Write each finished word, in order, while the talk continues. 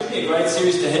be a great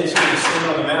series to head through the Sermon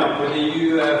on the Mount. Whether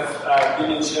you have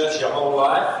been in church your whole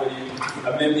life, whether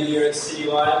you're a member here at City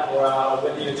Light, or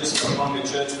whether you're just come along to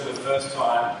church for the first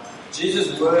time,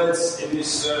 Jesus' words in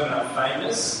this sermon are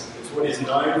famous. It's what he's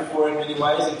known for in many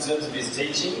ways in terms of his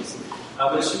teachings.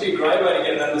 But it should be a great way to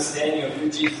get an understanding of who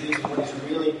Jesus is and what he's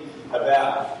really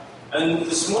about. And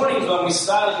this morning, when we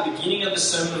start at the beginning of the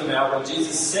Sermon on the Mount, where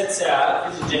Jesus sets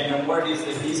out his agenda and what it is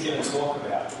that he's going to talk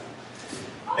about.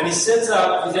 And he sets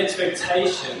up his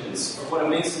expectations of what it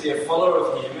means to be a follower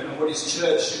of him and what his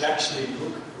church should actually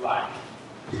look like.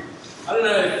 I don't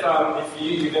know if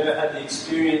you've ever had the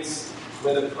experience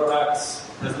where the product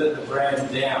has let the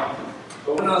brand down.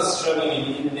 But when I was travelling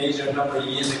in Indonesia a number of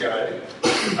years ago,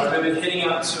 I remember heading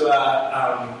up to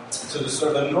the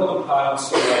sort of the northern part of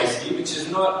Sulawesi, which is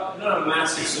not a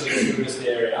massive sort of tourist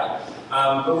area,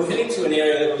 but we're heading to an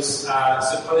area that was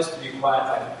supposed to be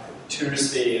quite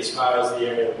touristy as far as the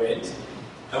area went.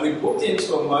 And we booked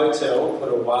into a motel called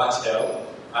a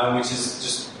Wartel, which is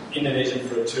just Indonesian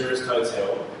for a tourist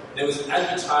hotel. It was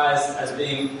advertised as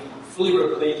being fully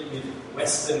replete with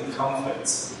Western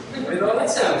comforts. We thought, that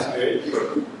sounds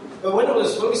good. But when we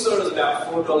saw it was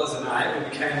about $4 a night, we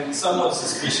became somewhat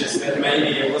suspicious that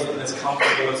maybe it wasn't as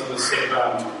comfortable as it was sort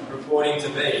of reporting to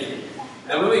be.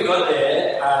 And when we got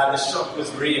there, the shock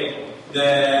was real.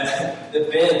 The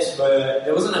beds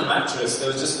there wasn't a mattress,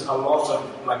 there was just a lot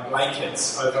of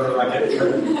blankets over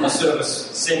a sort of a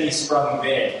semi-sprung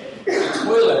bed. The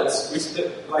toilets, which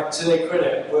to their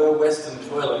credit were Western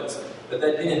toilets, but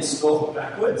they'd been installed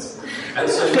backwards, and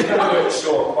so we kind of weren't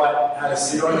sure quite how to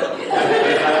sit on it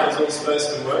and how it was all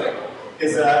supposed to work,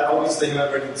 because obviously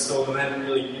whoever had installed them hadn't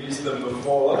really used them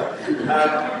before.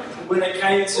 When it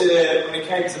came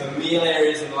to the meal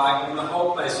areas and when the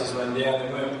whole place was run down,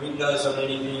 there weren't windows on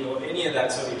anything or any of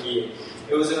that sort of gear.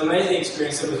 It was an amazing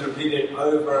experience that was repeated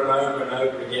over and over and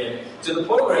over again, to the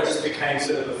point where it just became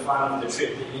sort of the fun of the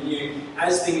trip, that you knew,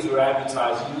 as things were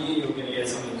advertised, you knew you were going to get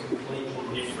something completely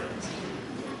different.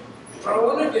 But I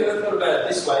wonder if you ever thought about it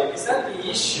this way: is that the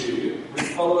issue with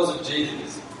followers of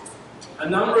Jesus? A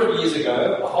number of years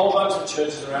ago, a whole bunch of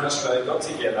churches around Australia got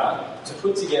together to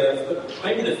put together, for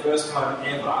maybe the first time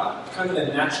ever, kind of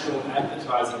a national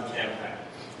advertising campaign.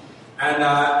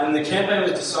 And the campaign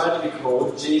was decided to be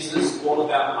called Jesus All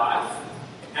About Life.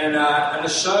 And a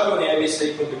show on the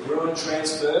ABC called The Gruen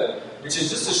Transfer, which is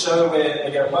just a show where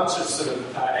they get a bunch of sort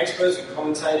of experts and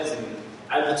commentators and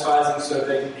advertising sort of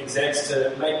execs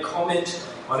to make comment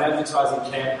on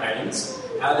advertising campaigns,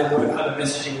 how they work, how the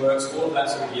messaging works, all of that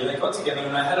sort of gear. They got together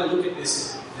and they had a look at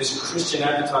this Christian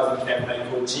advertising campaign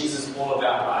called Jesus All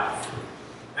About Life.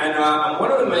 And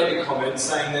one of them made a comment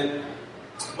saying that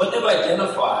what they've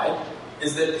identified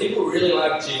is that people really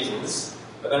like Jesus,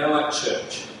 but they don't like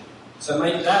church. So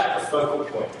make that a focal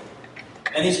point.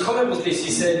 And his comment was this: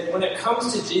 he said, when it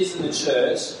comes to Jesus and the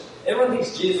church, everyone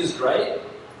thinks Jesus is great,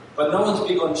 but no one's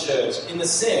big on church, in the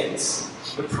sense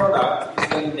the product is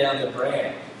letting down the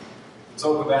brand.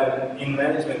 Talk about it in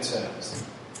management terms.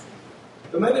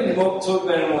 But maybe talk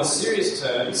about it in more serious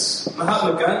terms.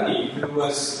 Mahatma Gandhi, who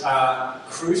was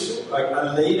crucial,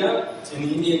 a leader in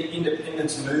the Indian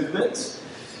independence movement,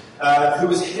 who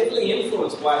was heavily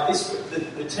influenced by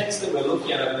the text that we're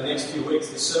looking at over the next few weeks,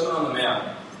 the Sermon on the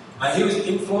Mount. He was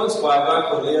influenced by a guy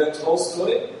called Leo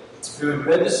Tolstoy, who had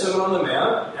read the Sermon on the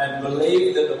Mount and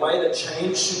believed that the way that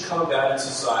change should come about in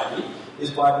society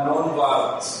is by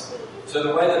non-violence. So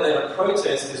the way that they would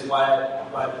protest is by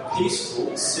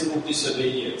peaceful civil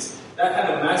disobedience. That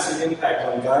had a massive impact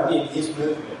on Gandhi and his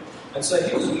movement. And so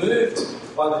he was moved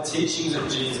by the teachings of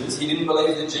Jesus. He didn't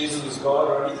believe that Jesus was God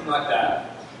or anything like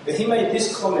that. But he made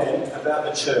this comment about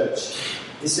the church.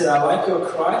 He said, I like your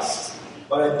Christ,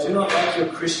 but I do not like your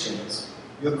Christians.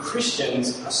 Your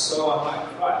Christians are so unlike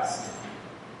Christ.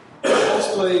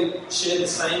 Tolstoy shared the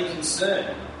same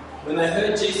concern. When they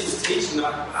heard Jesus teaching,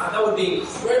 they're like, that would be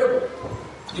incredible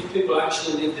if people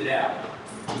actually lived it out.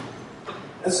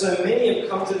 And so many have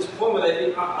come to this point where they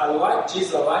think, I like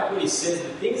Jesus, I like what he says. The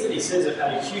things that he says have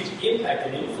had a huge impact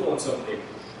and influence on people.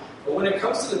 But when it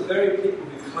comes to the very people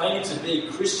who claim to be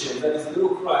Christians, that is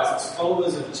little Christ,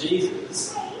 followers of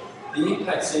Jesus, the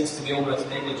impact seems to be almost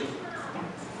negligible.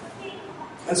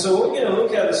 And so what we're going to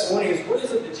look at this morning is, what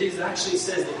is it that Jesus actually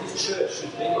says that his church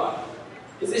should be like?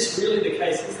 Is this really the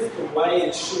case? Is this the way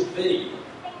it should be?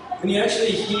 When you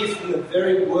actually hear from the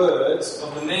very words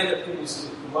of the man that people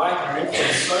like and are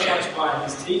influenced so much by in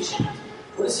his teaching,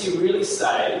 what does he really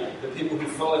say that people who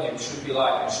follow him should be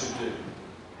like and should do?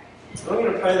 So I'm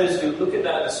going to pray that as we look at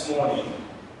that this morning,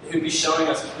 he'll be showing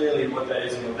us clearly what that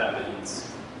is and what that means.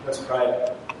 Let's pray.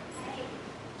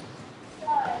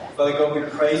 Father God, we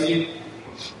praise you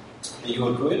that you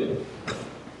are good.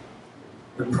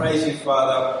 We praise you,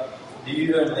 Father, that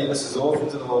you don't leave us as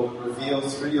orphans of the Lord, but reveal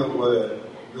through your word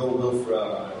your will for our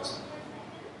lives.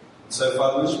 So,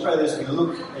 Father, we just pray that as we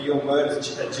look at your word,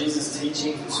 at Jesus'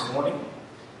 teaching this morning,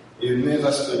 you move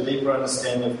us to a deeper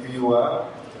understanding of who you are,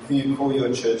 who you call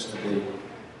your church to be.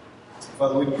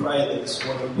 Father, we pray that this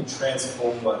morning will be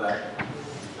transformed by that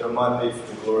it might be for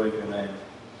the glory of your name.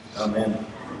 Amen.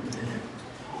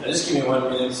 Now just give me 1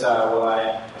 minute while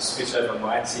I switch over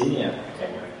mics here. Yeah,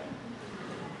 okay, great.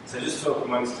 So just talk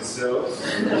amongst yourselves.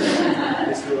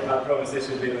 I promise this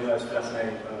will be the most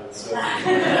fascinating part of the service.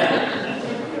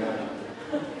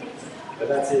 But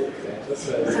that's it. Okay. That's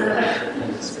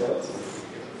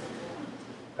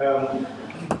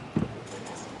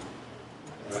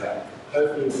Alright.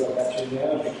 Hopefully we've got battery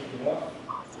now. I'm kicking off.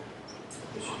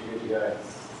 We should be good to go.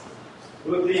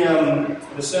 Look,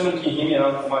 the sermon, can you hear me?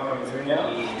 Am I coming through now?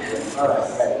 Alright,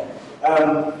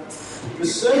 great. The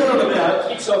Sermon on the Mount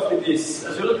kicks off with this.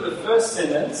 As we look at the first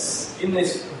sentence in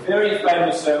this very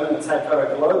famous sermon that's had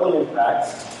quite a global impact,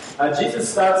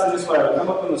 Jesus starts in this way. It'll come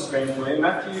up on the screen for you.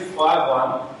 Matthew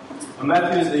 5:1.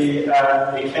 Matthew is the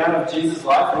account of Jesus'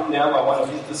 life written down by one of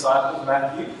his disciples,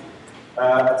 Matthew,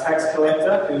 a tax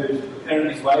collector who had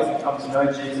repented his ways and come to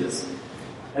know Jesus.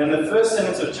 And in the first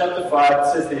sentence of chapter 5, it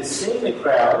says that seeing the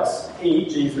crowds, he,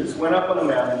 Jesus, went up on a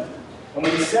mountain, and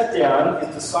when he sat down,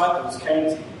 his disciples came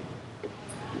to him.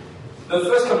 The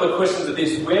first couple of questions are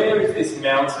this: where is this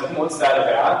mountain? What's that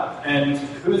about? And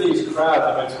who are these crowds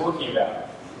that we're talking about?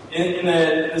 In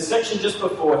the section just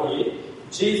before here,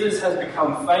 Jesus has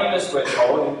become famous, we're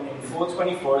told. In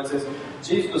 4:24 it says,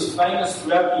 Jesus was famous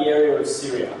throughout the area of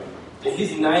Syria. That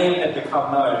his name had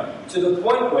become known, to the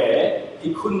point where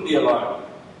he couldn't be alone.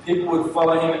 People would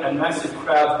follow him and massive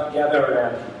crowds would gather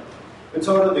around him. We're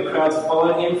told that the crowds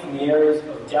followed him from the areas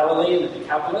of Galilee and the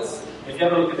Decapolis. If you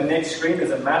have a look at the next screen,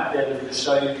 there's a map there that will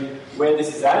show you where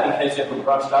this is at, in case you haven't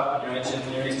brushed up on your ancient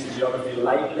Near Eastern geography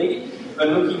lately. But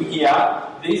looking here,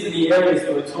 these are the areas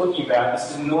that we're talking about.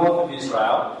 This is north of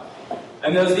Israel.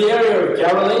 And there was the area of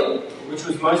Galilee, which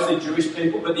was mostly Jewish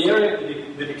people, but the area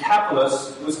of the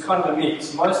Decapolis was kind of a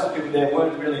mix. Most of the people there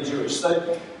weren't really Jewish. So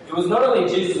it was not only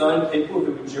Jesus' own people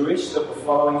who were Jewish that were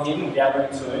following him and gathering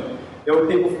to him. There were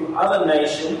people from other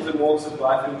nations and walks of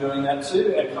life who were doing that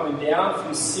too, and coming down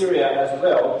from Syria as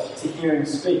well to hear him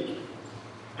speak.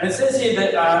 And it says here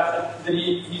that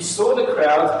he saw the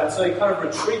crowds, and so he kind of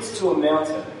retreats to a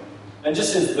mountain. And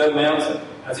just says the mountain,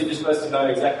 as if you're supposed to know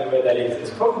exactly where that is.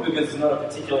 It's probably because it's not a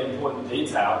particularly important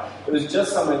detail. It was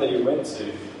just somewhere that he went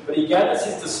to. But he gathers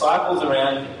his disciples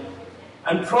around him.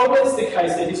 And probably it's the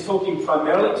case that he's talking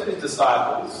primarily to his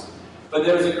disciples, but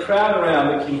there is a crowd around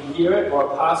that can hear it or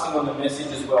are passing on the message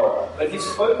as well. But his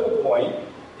focal point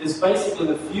is basically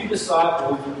the few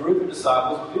disciples, the group of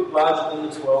disciples, a bit larger than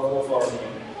the 12 who are following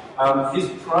him. His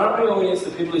primary audience,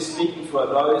 the people he's speaking to, are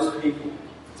those people.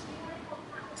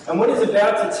 And what he's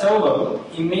about to tell them,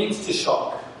 he means to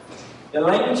shock. The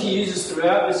language he uses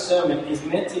throughout this sermon is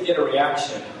meant to get a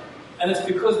reaction. And it's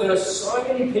because there are so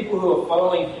many people who are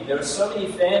following him. There are so many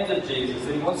fans of Jesus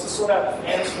that he wants to sort out the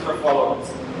fans from the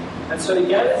followers. And so he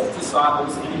gathers his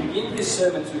disciples and he begins this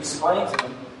sermon to explain to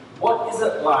them, what is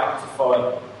it like to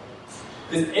follow him?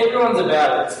 Because everyone's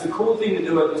about it. It's the cool thing to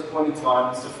do at this point in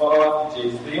time, is to follow after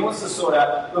Jesus. But he wants to sort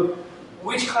out, look,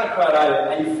 which kind of crowd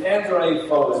are you? Are you fans or are you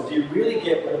followers? Do you really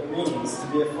get what it means to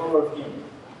be a follower of him?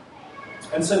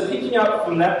 And so picking up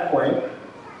from that point,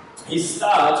 he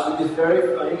starts with this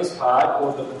very famous part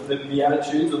called the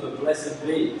Beatitudes, or the Blessed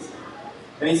Bees.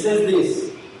 And he says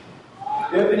this: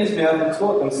 he opened his mouth and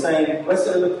taught them, saying, Blessed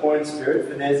are the poor in spirit,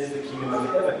 for theirs is the kingdom of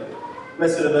heaven.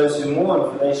 Blessed are those who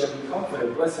mourn, for they shall be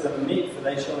comforted. Blessed are the meek, for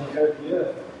they shall inherit the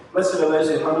earth. Blessed are those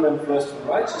who hunger and thirst for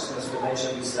righteousness, for they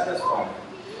shall be satisfied.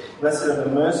 Blessed are the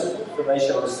merciful, for they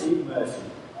shall receive mercy.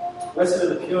 Blessed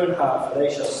are the pure in heart, for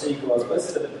they shall see God.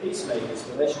 Blessed are the peacemakers,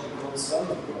 for they shall be called sons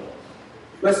of God.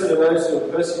 Blessed are those who are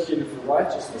persecuted for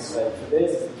righteousness' sake, for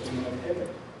theirs is the kingdom of heaven.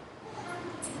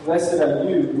 Blessed are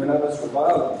you when others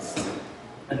revile you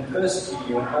and persecute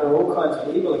you and utter all kinds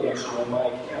of evil against you on my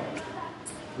account.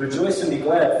 Rejoice and be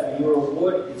glad, for your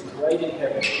reward is great in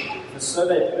heaven, for so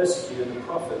they persecuted the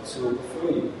prophets who were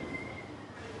before you.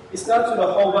 He starts with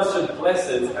a whole bunch of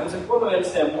blesseds, and it's important to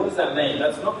understand, what does that mean?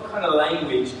 That's not the kind of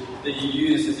language that you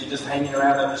use as you're just hanging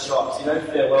around at the shops. You don't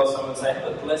farewell someone and say,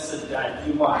 have a blessed day.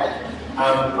 You might,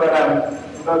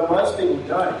 but most people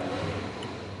don't.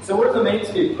 So what does it mean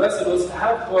to be blessed? Well, it's to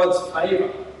have God's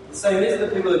favour. It's saying these are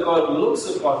the people that God looks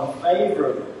upon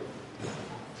favourably.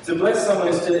 To bless someone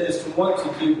is to want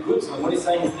to do good to them. What he's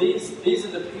saying is these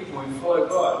are the people who follow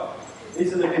God.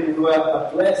 These are the people who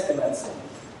are blessed in that sense.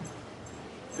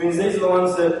 means these are the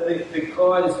ones that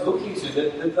God is looking to,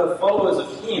 that the followers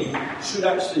of Him should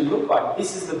actually look like.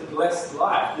 This is the blessed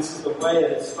life. This is the way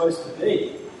that it's supposed to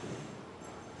be.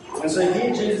 And so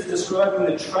here Jesus is describing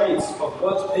the traits of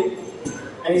God's people.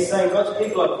 And He's saying God's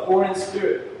people are poor in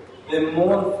spirit. They're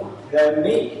mournful. They're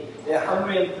meek. They're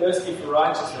hungry and thirsty for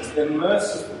righteousness. They're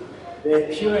merciful.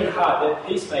 They're pure in heart. They're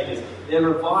peacemakers. They're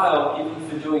reviled even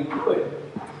for doing good.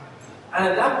 And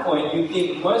at that point, you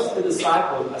think most of the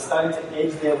disciples are starting to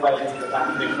edge their way into the back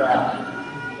of the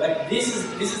crowd. Like this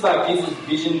is like Jesus'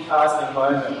 vision casting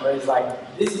moment, where He's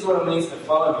like, this is what it means to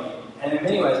follow me. And in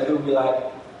many ways, people will be like,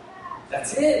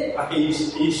 that's it? Like, are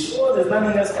you sure there's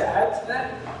nothing else to add to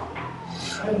that?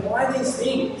 I mean, why these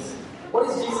things? What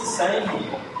is Jesus saying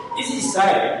here? Is He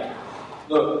saying,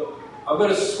 look, I've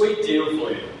got a sweet deal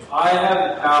for you. I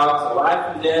have the power to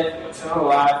life and death, eternal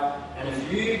life, and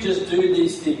if you just do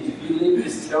these things, if you live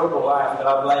this terrible life that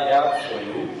I've laid out for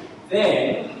you,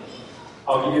 then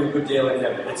I'll give you a good deal in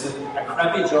heaven. It's a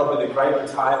crappy job with a great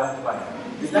retirement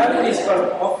plan. Is that what He's kind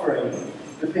of offering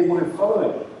the people who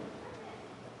follow Him?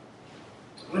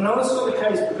 Well, no, it's not the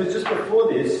case, because just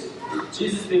before this,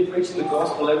 Jesus has been preaching the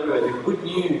gospel everywhere, the good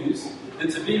news that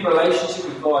to be in relationship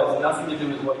with God has nothing to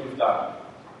do with what you've done.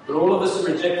 But all of us have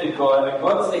rejected God, and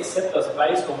God doesn't accept us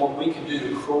based on what we can do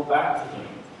to crawl back to Him,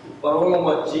 but all on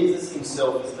what Jesus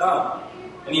Himself has done.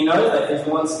 And He knows that. He's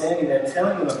the one standing there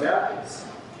telling them about this.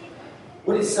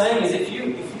 What He's saying is, if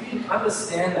you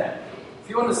understand that, if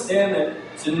you understand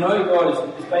that to know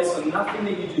God is based on nothing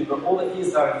that you do, but all that He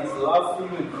has done, His love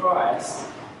for you in Christ,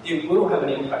 it will have an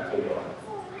impact on your life.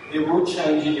 It will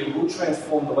change you. It will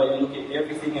transform the way you look at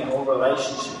everything and all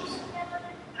relationships.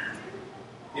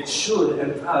 It should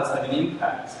and does have an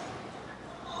impact.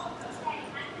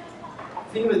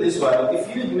 Think of it this way.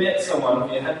 If you'd met someone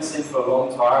who you hadn't seen for a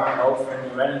long time, an old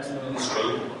friend, you ran into them in the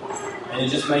street, and you're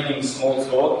just making small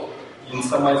talk, in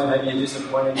some ways maybe you're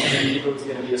disappointed to think it was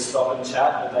going to be a stop and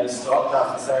chat, but they stopped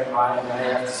after saying hi and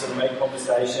they have to sort of make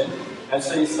conversation. And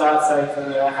so you start saying to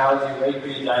them, how was your week or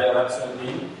your day or that sort of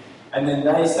thing. And then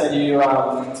they say to you,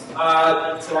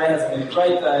 today has been a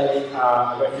great day,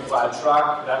 I got hit by a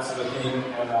truck, that sort of thing,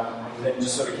 and then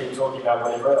just sort of keep talking about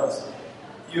whatever else.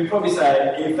 You'd probably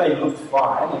say, if they looked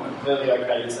fine and completely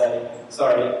okay, you'd say,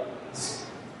 sorry, just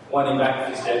winding back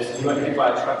a few steps, you got hit by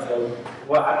a truck today,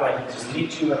 what, like it just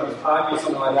hit you when I was parking or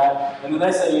something like that. And then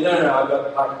they say, no, I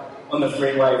got, like, on the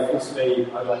freeway, full speed,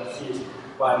 I got hit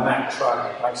by a Mack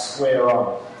truck, like square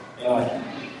on. And you're like,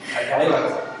 okay,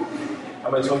 like,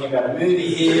 am I talking about a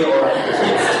movie here, or like a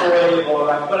kid's story, or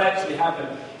like what actually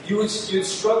happened? You'd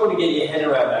struggle to get your head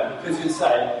around that, because you'd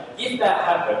say, if that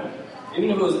happened,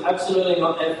 even if it was absolutely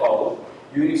not their fault,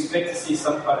 you would expect to see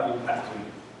some kind of impact on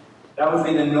you. That would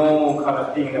be the normal kind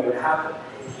of thing that would happen.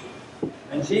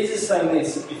 And Jesus is saying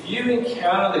this, if you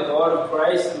encounter the God of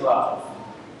grace and love,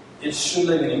 it should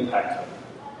leave an impact on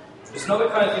you. It's not the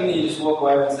kind of thing that you just walk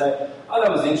away and say, oh,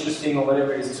 that was interesting, or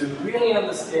whatever it is. To really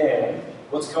understand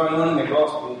what's going on in the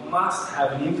gospel must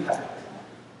have an impact.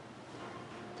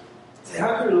 So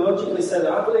how could we logically say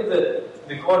that? I believe that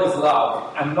the God is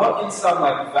love, and not in some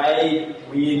like vague,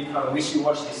 weird, kind of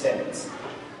wishy-washy sense,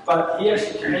 but He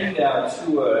actually came down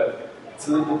to earth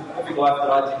to live the perfect life that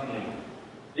I didn't live.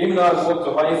 Even though I walked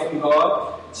away from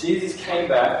God, Jesus came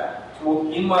back to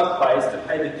walk in my place to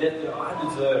pay the debt that I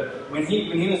deserved. When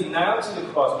he was nailed to the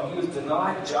cross, when He was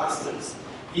denied justice,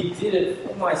 He did it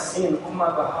for my sin, on my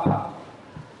behalf.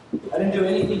 I didn't do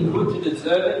anything good to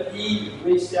deserve it. He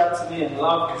reached out to me and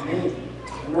loved me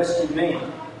and rescued me.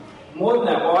 More than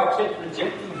that, while I kept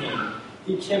rejecting Him,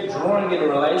 He kept drawing in a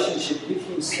relationship with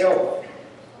Himself.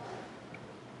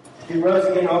 He rose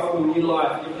again, offering new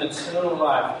life, even eternal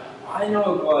life. I know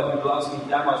a God who loves me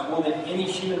that much, more than any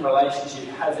human relationship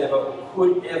has ever or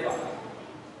could ever.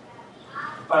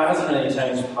 But it hasn't really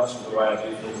changed much of the way I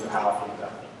do things or how I think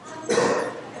about things.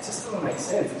 It just doesn't make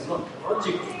sense. It's not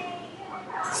logical.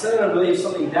 So I believe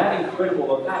something that incredible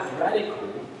or that radical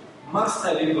must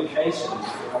have implications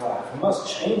for our life. It must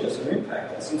change us or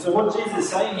impact us. And so what Jesus is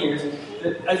saying here is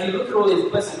that as you look at all these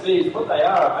blessed deeds, what they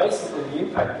are basically the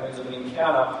impact points of an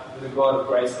encounter with the God of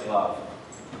grace and love.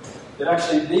 That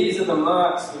actually these are the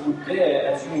marks that we bear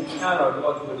as you encounter a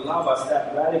God who would love us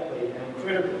that radically and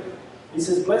incredibly. He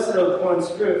says, blessed are the poor in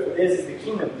spirit, for theirs is the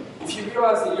kingdom. If you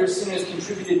realise that your sin has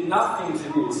contributed nothing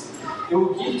to this, it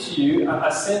will give to you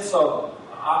a sense of,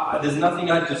 there's nothing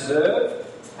I deserve,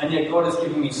 and yet God has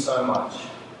given me so much.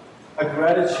 A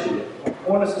gratitude, a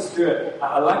poorness of spirit,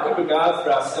 a lack of regard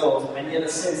for ourselves, and yet a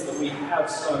sense that we have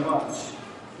so much.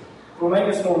 It will make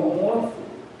us more mournful.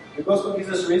 The gospel gives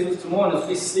us reasons to mourn. As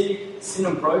we see sin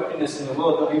and brokenness in the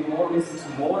world, there'll be more reasons to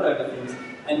mourn over things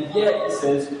And yet, it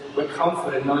says, we're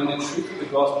comforted knowing the truth of the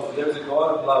gospel, that there is a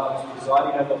God of love who's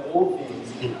presiding over all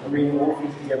things and bringing all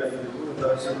things together for the good of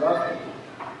those who love him.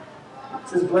 It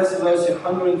says, blessed are those who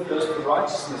hunger and thirst for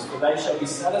righteousness, for they shall be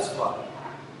satisfied.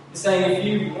 It's saying if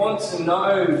you want to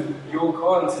know your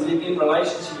God and to live in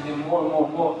relationship with him more and more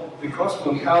and more, the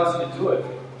gospel empowers you to do it.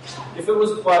 If it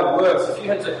was by works, if you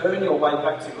had to earn your way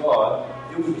back to God,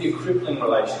 it would be a crippling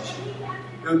relationship.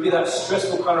 It would be that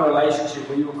stressful kind of relationship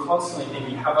where you were constantly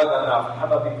thinking, have I done enough?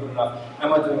 Have I been good enough?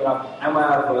 Am I doing enough? Am I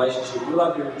out of a relationship? Will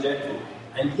I be rejected?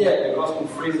 And yet, the gospel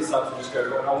frees us up to just go,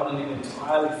 God, I want to live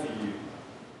entirely for you. It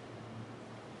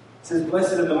says,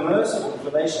 blessed are the merciful, for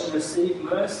they shall receive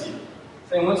mercy.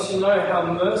 Saying, once you know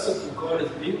how merciful God has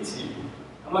been to you,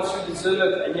 how much we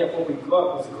deserve, and yet what we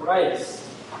got was grace,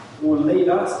 it will lead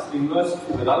us to be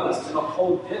merciful with others, to not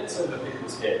hold debts over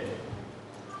people's head.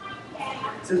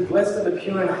 It says, blessed are the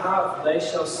pure in heart, for they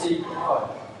shall see God.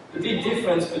 The big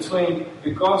difference between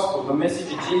the gospel, the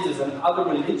message of Jesus, and other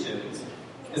religions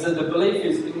is that the belief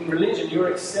is in religion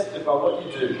you're accepted by what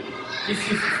you do. If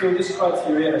you fulfill this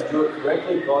criteria and do it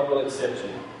correctly, God will accept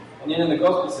you. And yet in the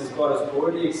gospel it says God has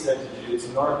already accepted you. It's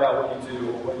not about what you do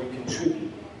or what you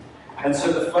contribute. And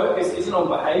so the focus isn't on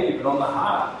behaviour but on the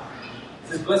heart. It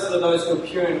says, blessed are those who are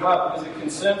pure in heart, because the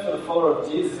concern for the follower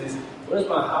of Jesus is, what is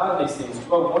my heart in these things?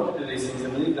 Do I want to do these things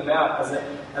and live them out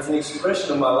as an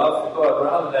expression of my love for God,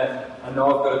 rather than, I know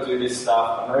I've got to do this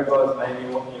stuff, I know God's made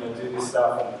me want to do this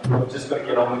stuff, and I've just got to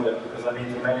get on with it because I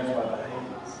need to manage my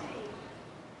behaviours.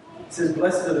 It says,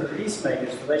 blessed are the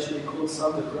peacemakers, for they shall be called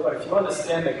sons of God. If you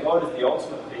understand that God is the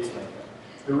ultimate peacemaker,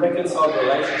 who reconciled the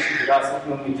relationship with us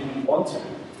even when we didn't want to,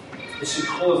 it should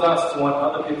cause us to want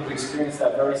other people to experience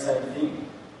that very same thing,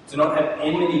 to not have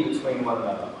enmity between one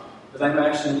another, but they may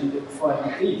actually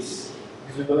find peace,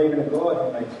 because we believe in a God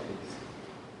who makes peace.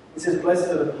 It says, blessed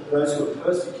are those who are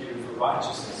persecuted for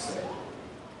righteousness' sake.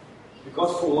 The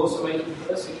gospel will also make you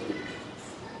persecuted.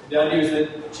 The idea is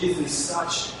that Jesus is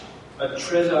such a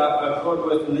treasure, a God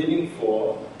worth living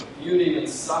for, you would even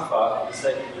suffer for the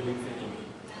sake of living for him,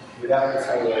 without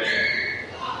retaliation.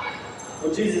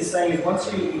 What Jesus is saying is,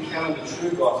 once you encounter the true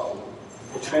gospel,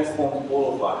 it transforms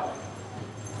all of life.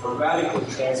 A radical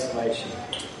transformation.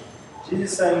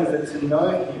 Jesus is saying that to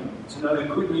know him, to know the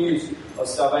good news of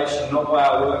salvation, not by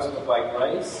our works but by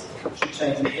grace, should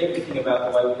change everything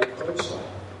about the way we approach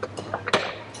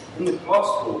life. In the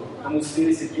gospel, and we'll see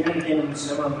this again and again in the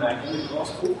Sermon on the Mount, in the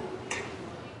gospel,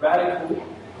 radical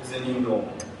is the new norm.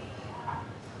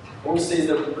 What we see is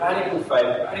that radical faith,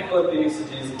 radical obedience to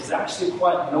Jesus is actually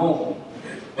quite normal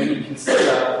when you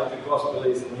consider what the gospel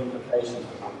is and the implications of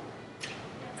it.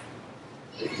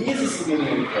 But here's a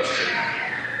significant question.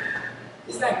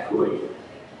 Is that good?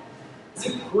 Is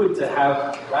it good to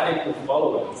have radical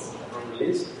followers of a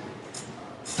religion?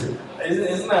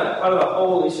 Isn't that part of the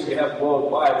whole issue we have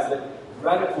worldwide, is that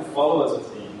radical followers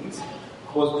of things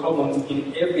cause problems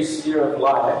in every sphere of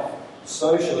life,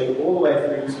 socially, all the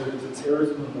way through to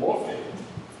terrorism and warfare?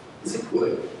 Is it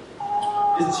good?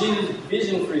 Is Jesus'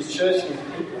 vision for his church and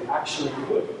his people actually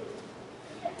good?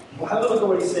 Well, have a look at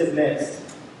what he says next.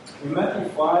 In Matthew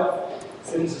 5,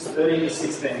 sentences 13 to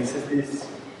 16, he says this: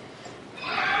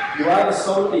 you are the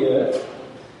salt of the earth,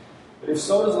 but if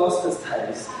salt has lost its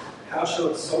taste, how shall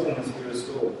its saltiness be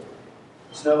restored?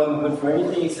 It's no longer good for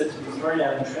anything except to be thrown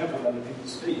out and trampled under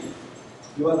people's feet.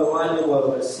 You are the light of the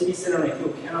world. A city set on a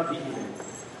hill cannot be hidden.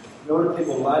 Nor do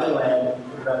people light a lamp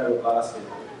and put it under a basket,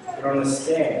 but on a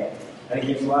stand, and it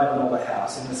gives light in all the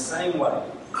house. In the same way,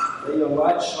 let your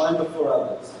light shine before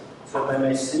others, so that they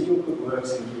may see your good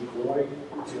works and give glory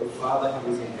to your Father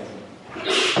who is in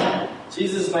heaven.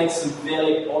 Jesus makes some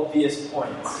fairly obvious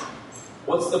points.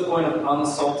 What's the point of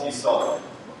unsalty salt?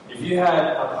 If you had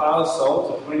a pile of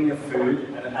salt to put in your food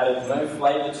and it added no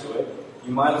flavour to it,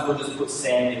 you might as well just put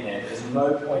sand in there. There's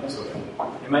no point to it.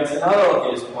 It makes another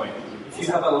obvious point. If you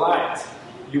have a light,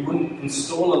 you wouldn't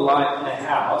install a light in a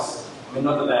house. I mean,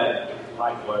 not that they have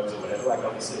light globes or whatever, like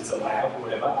obviously it's a lamp or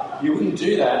whatever. You wouldn't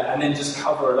do that and then just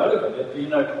cover it over. There'd be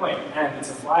no point. And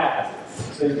it's a fire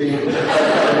hazard. So you'd be able to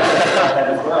that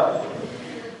as well.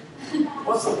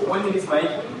 What's the point that he's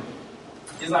making?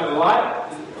 He's like,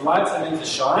 lights are meant to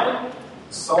shine.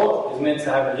 Salt is meant to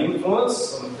have an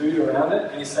influence on the food around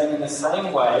it. And he's saying in the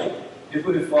same way,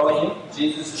 people who follow him,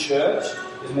 Jesus' church,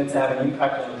 is meant to have an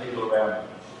impact on the people around him.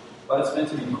 But it's meant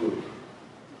to be good.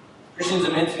 Christians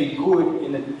are meant to be good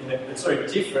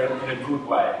different in a good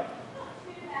way.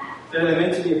 They're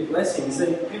meant to be a blessing.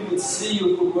 So people would see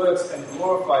your good works and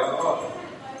glorify God.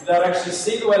 They'd actually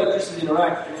see the way that Christians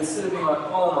interact, and instead of being like,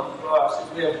 oh my gosh,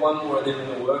 if we have one more of them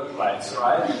in the workplace,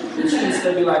 right? They should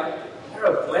instead be like, they're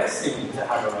a blessing to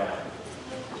have around.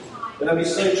 But they'll be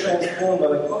so transformed by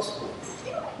the gospel.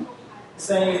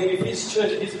 Saying if his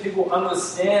church, his people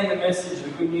understand the message, the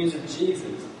good news of Jesus,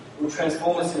 it will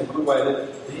transform us in a good way, that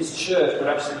his church would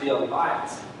actually be a light,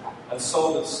 a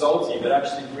salt that's salty, but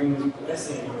actually brings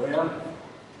blessing around.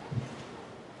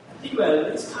 And think about it,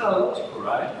 it's kind of logical,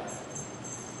 right?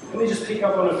 Let me just pick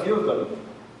up on a few of them.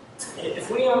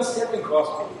 If we understand the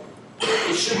gospel,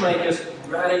 it should make us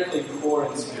radically poor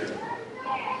in spirit.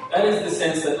 That is the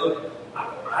sense that, look,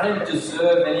 I don't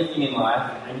deserve anything in life,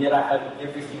 and yet I have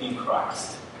everything in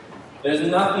Christ. There's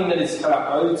nothing that is kind of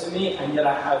owed to me, and yet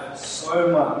I have so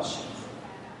much.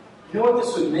 You know what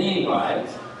this would mean, right?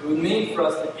 It would mean for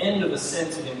us the end of a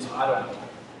sense of entitlement.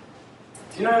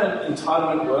 Do you know how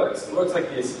entitlement works? It works like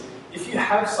this. If you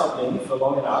have something for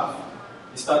long enough,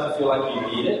 you start to feel like you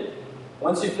need it.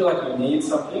 Once you feel like you need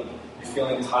something, you feel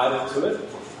entitled to it.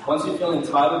 Once you feel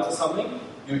entitled to something,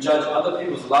 you judge other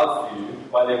people's love for you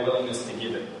by their willingness to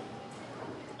give it.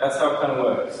 That's how it kind of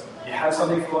works. You have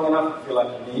something for long enough, you feel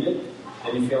like you need it,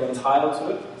 then you feel entitled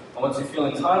to it. And once you feel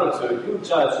entitled to it, you'll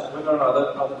judge whether or not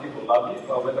other people love you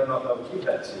or whether or not they'll give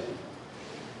that to you.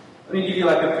 Let me give you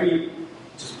like a pretty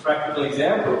just practical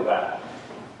example of that.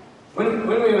 When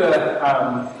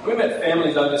we met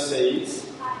families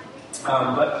overseas,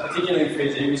 but particularly in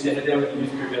Fiji, we used to head there with the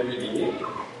youth group every year.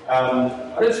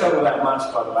 I don't travel that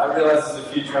much, by the way. I realise there's a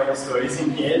few travel stories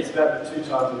in here. It's about the 2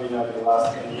 times we've been over the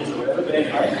last 10 years or whatever. But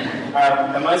anyway,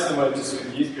 and most of them were just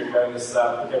with the youth group going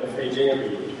to Fiji every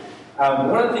year.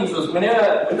 One of the things was when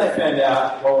they found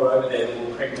out while we were over there that we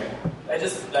were pregnant,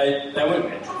 they weren't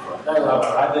mental for it. They loved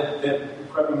it, right? They're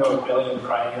grabbing their belly and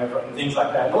praying over it and things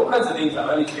like that. And all kinds of things that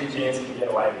only Fijians can get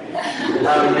away with. And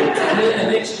then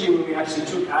the next year when we actually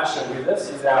took Asher with us,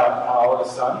 he's our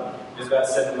oldest son. He was about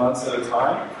 7 months at a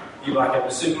time. He'd like at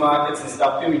the supermarkets and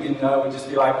stuff, and we didn't know, we'd just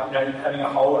be like, having a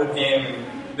hold of him,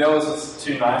 and Mel was just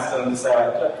too nice to them to say,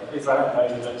 like, please, I don't know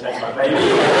you, don't take my baby.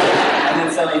 And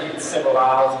then suddenly several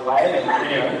hours away,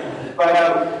 and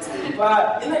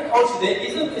But in that culture, there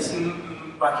isn't this,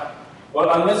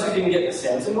 unless we didn't get the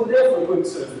sense, and we were there for a good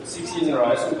sort of 6 years in a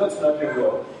row, so we got to know people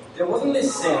well, there wasn't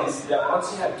this sense that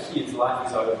once you have kids, life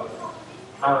is over.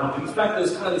 In fact, there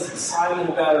was kind of this excitement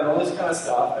about it and all this kind of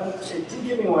stuff, and it did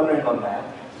get me wondering on that.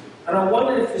 And I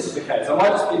wondered if this is the case. I might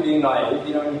just be being naive.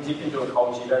 When you dip into a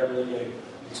culture, you don't really get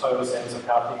a total sense of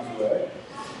how things work.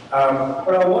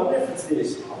 But I wonder if it's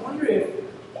this. I wonder if,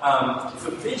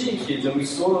 for Fijian kids, and we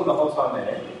saw them the whole time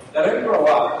there, they don't grow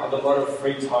up with a lot of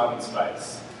free time and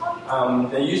space.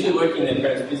 They're usually working in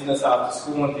their parents' business after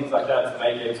school and things like that to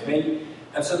make ends meet.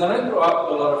 And so they don't grow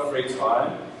up with a lot of free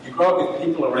time. You grow up with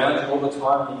people around you all the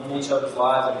time, you're in each other's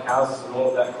lives and houses and all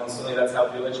of that constantly. That's how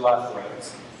village life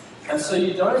works. And so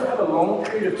you don't have a long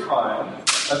period of time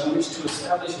over which to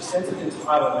establish a sense of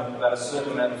entitlement about a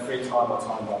certain amount of free time or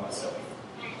time by myself.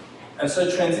 And so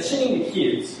transitioning to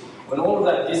kids, when all of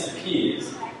that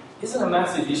disappears, isn't a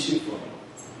massive issue for them.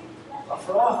 But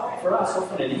for us,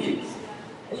 often it is.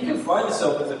 And you can find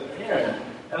yourself as a parent,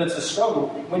 and it's a struggle.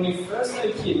 When you first have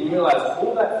a kid and you realise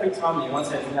all that free time that you once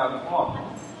had is now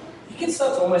gone, you can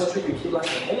start to almost treat your kid like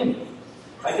an enemy.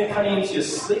 Like they're cutting into your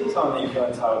sleep time that you feel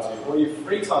entitled to, or your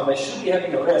free time. They should be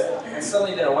having a rest, and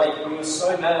suddenly they're awake, and you're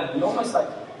so mad, and you're almost like,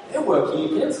 they're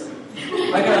working against me.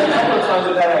 Like a couple of times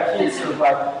we've had our kids sort of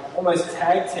like almost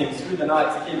tag teams through the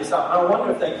night to keep us up. And I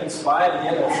wonder if they conspire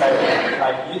together and say,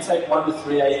 like, you take 1 to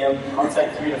 3 a.m., I'll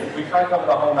take 3 to 4. We can't cover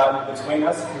the whole night between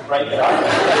us, we break it up.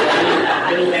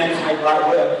 Many hands make light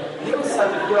work. And you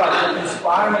start to feel like they're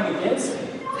conspiring against me.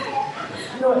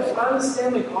 If I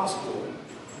understand the gospel,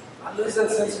 I lose that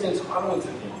sense of entitlement to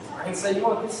things. I can say,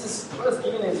 God has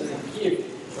given us as a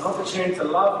gift, an opportunity to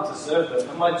love and to serve them.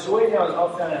 And my joy now is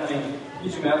not found in having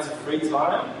huge amounts of free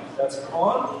time, that's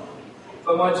gone,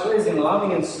 but my joy is in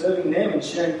loving and serving them and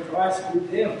sharing Christ with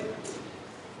them.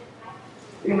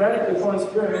 Being radically poor in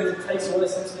spirit means it takes away a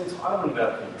sense of entitlement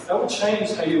about things. That will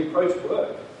change how you approach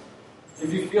work.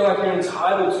 If you feel like you're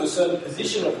entitled to a certain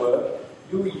position at work,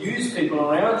 you will use people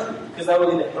around you because they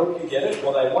will either help you get it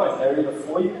or they won't. They're either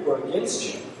for you or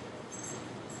against you.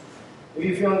 If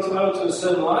you feel entitled to a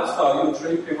certain lifestyle, you'll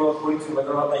treat people according to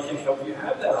whether or not they can help you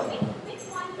have that or not.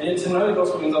 And to know the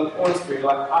gospel means I'm poor in spirit,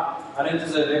 like I don't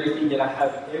deserve everything, yet I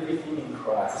have everything in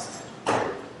Christ.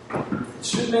 It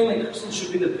should mean that Christians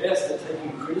should be the best at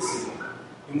taking criticism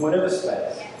in whatever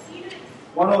space.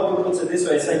 One author puts it this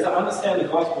way, saying to understand the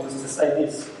gospel is to say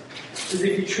this. Because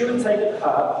if you truly take it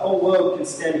hard, the whole world can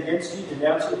stand against you,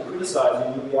 denounce you, and criticize you,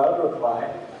 and you'll be able to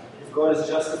reply, if God has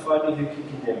justified me, who can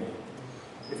condemn me?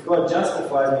 If God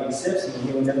justifies me, accepts me,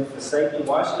 he will never forsake me,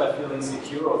 why should I feel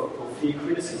insecure or fear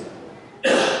criticism?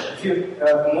 If If you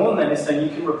more than that, is saying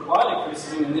you can reply to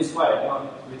criticism in this way,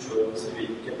 not literally, obviously, but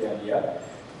you get the idea.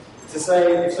 To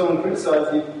say, if someone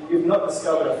criticizes you, you've not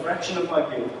discovered a fraction of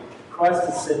my guilt. Christ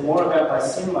has said more about my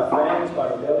sin, my failings, my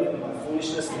rebellion, my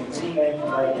foolishness than any man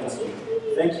can lay against me.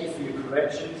 Thank you for your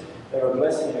corrections. They are a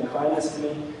blessing and a kindness to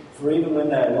me. For even when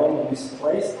they are wrong and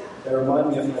misplaced, they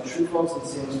remind me of my true faults and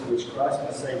sins for which Christ,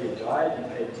 my Saviour, died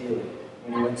and paid dearly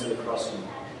when he went to the cross for me.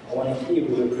 I want to hear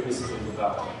what the criticisms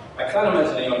about. I can't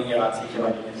imagine anyone here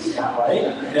articulating it in that way.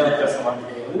 The other person might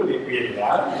be getting a little bit weirded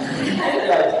out. And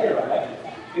the idea, right?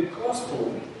 The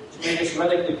gospel should make us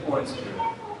radically poor in spirit.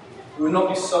 We would not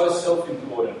be so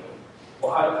self-important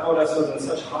or hold ourselves in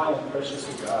such high and precious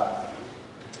regard.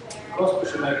 The gospel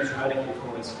should make us radically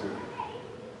poor in spirit.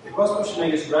 The gospel should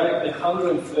make us radically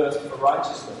hunger and thirst for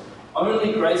righteousness.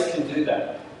 Only grace can do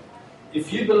that.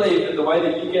 If you believe that the way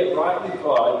that you get right with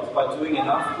God is by doing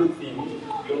enough good things,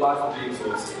 your life will be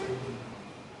exhausting.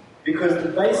 Because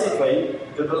basically,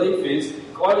 the belief is,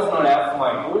 God is not out for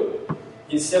my good.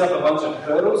 He's set up a bunch of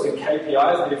hurdles and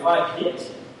KPIs that if I hit,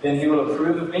 then he will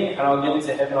approve of me and I'll get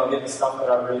into heaven, I'll get the stuff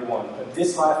that I really want. But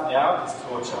this life now is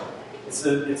torture. It's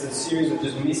a series of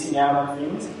just missing out on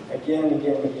things again and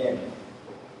again and again.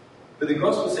 But the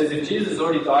gospel says if Jesus has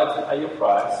already died to pay your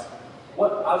price,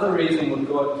 what other reason would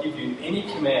God give you any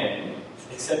command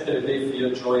except that it be for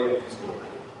your joy and his glory?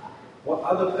 What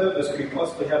other purpose could he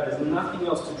possibly have? There's nothing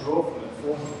else to draw from it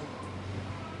for him.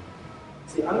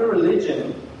 See, under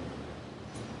religion,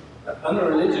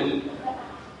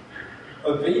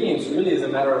 obedience really is a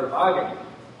matter of bargaining.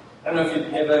 I don't know if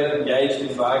you've ever engaged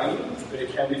in bargaining, but it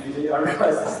can be for you. I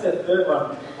realise this is the third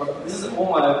one. Well, this is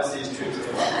all my overseas trips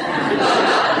to life.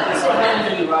 So I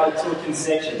haven't been invited to a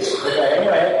concession. Okay,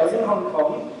 anyway, I was in Hong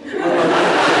Kong.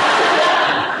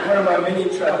 One of my many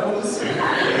travels.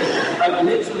 I've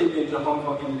literally been to Hong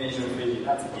Kong, Indonesia, and Fiji.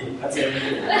 That's it. That's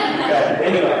everything. Okay,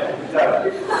 anyway, but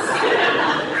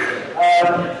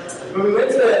we went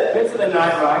to the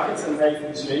night markets in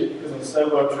Nathan Street because I'm so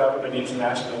well travelled and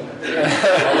international. I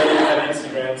don't even have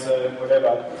Instagram, so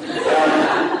whatever.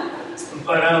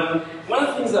 But one of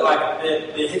the things that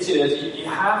hits you is you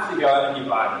have to go and you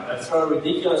bargain. They throw a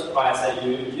ridiculous price at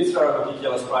you. You throw a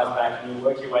ridiculous price back, and you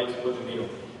work your way towards the middle.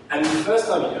 And the first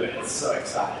time you do it, it's so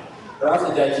exciting. But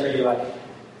after day 3, you're like,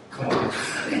 come on,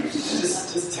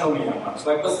 just tell me how much.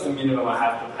 Like, what's the minimum I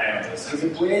have to pay on this? Because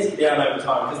it wears you down over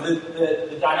time. Because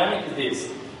the dynamic is this,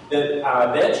 that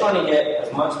they're trying to get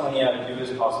as much money out of you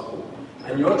as possible,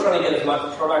 and you're trying to get as much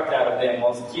product out of them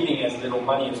whilst giving as little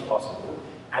money as possible.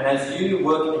 And as you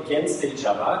work against each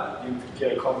other, you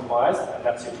get a compromise, and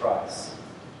that's your price.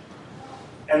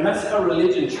 And that's how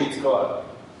religion treats God.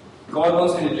 God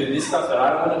wants me to do this stuff that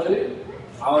I don't want to do.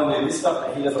 I want to do this stuff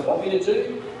that he doesn't want me to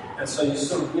do. And so you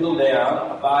sort of whittle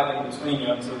down a bargain between you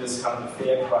until there's kind of a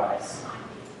fair price.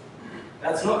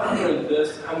 That's not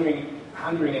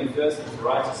hungering and thirsting for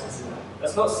righteousness, is it?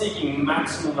 That's not seeking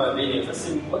maximum obedience. That's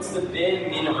seeking what's the bare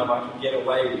minimum I can get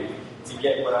away with to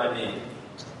get what I need.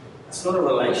 That's not a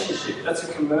relationship. That's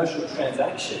a commercial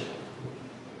transaction.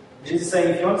 Jesus is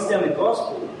saying if you understand the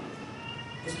gospel,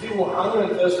 these people hunger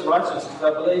and thirst for righteousness, because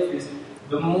our belief is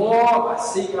the more I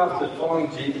seek after following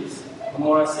Jesus, the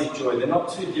more I seek joy. They're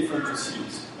not two different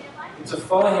pursuits. And to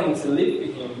follow him and to live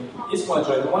for him is my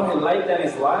joy. The one who laid down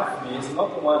his life for me is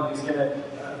not the one who's going to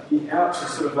be out to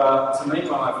sort of to make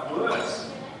my life worse.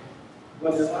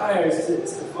 My desire is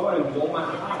to follow him with all my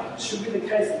heart. It should be the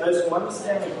case that those who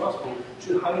understand the gospel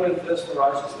should hunger and thirst for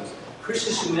righteousness.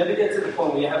 Christians should never get to the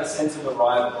point where you have a sense of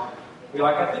arrival. We're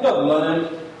like, I think I've learned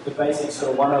the basic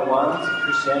sort of 101 to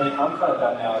Christianity. I'm kind of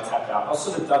done now, I tapped out. I've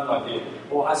sort of done my bit.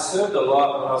 Or I served a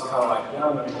lot when I was kind of like,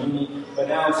 I'm in uni, but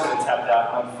now I'm sort of tapped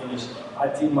out, I'm finished. I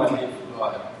did my bit for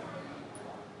God.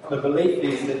 The belief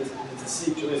is that to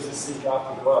seek joy is to seek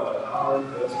after God, a hunger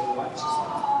and thirst for righteousness.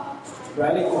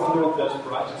 Radical hunger and thirst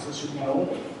for righteousness should be normal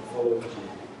for followers of Jesus.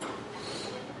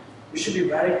 We should be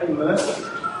radically merciful.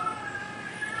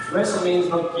 Mercy means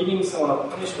not giving someone a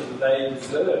punishment that they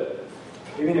deserve,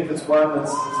 even if it's one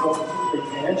that's not particularly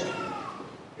tangible.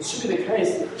 It should be the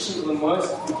case that Christians are the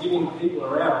most forgiving people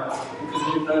around because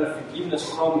we've known a forgiveness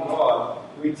from God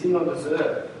that we did not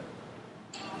deserve.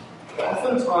 But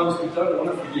oftentimes we don't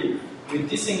want to forgive. We're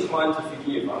disinclined to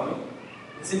forgive, aren't we?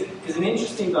 It's an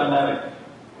interesting dynamic.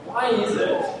 Why is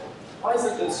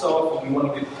it that so often we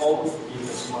want to withhold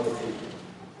forgiveness from other people?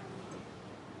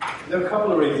 There are a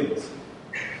couple of reasons.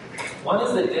 One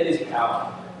is that debt is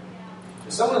power.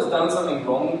 If someone has done something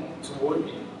wrong toward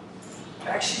you, it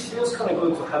actually feels kind of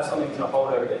good to have something to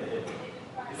hold over their head.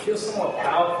 It feels somewhat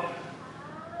powerful.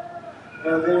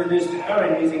 Now, there's power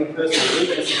in using a person's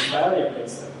weakness and failure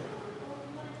against them.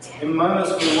 In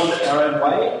moments when we want our own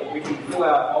way, we can pull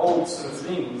out old sort of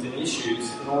things and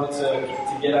issues in order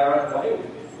to get our own way with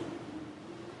it.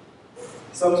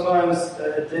 Sometimes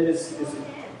a debt is,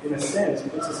 in a sense,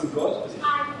 puts us in God's position.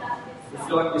 We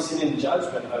feel like we sit in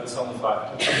judgment over someone's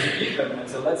life. To forgive them and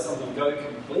to let something go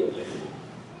completely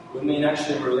would mean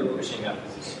actually relinquishing that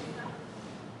position.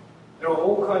 There are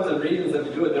all kinds of reasons that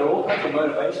we do it. There are all kinds of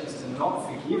motivations to not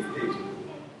forgive people.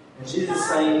 And Jesus is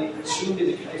saying it shouldn't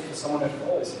be the case for someone who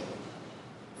follows him.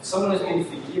 For someone who's been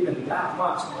forgiven that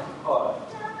much by God,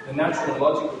 the natural and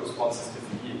logical response is to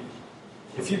forgive.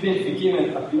 If you've been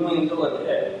forgiven $1 billion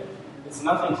debt, it's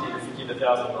nothing to you to forgive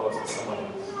 $1,000 to someone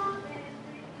else.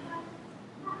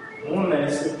 One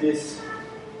man said this,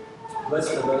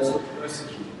 blessed are those who are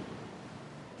persecuted.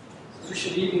 We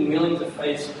should be even willing to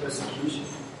face persecution.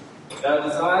 Our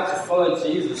desire to follow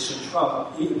Jesus should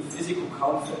trump even physical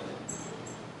comfort.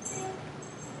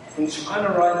 In China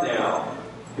right now,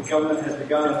 the government has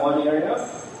begun in one area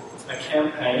a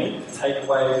campaign to take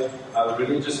away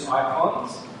religious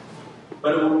icons,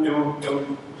 but it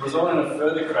will result in a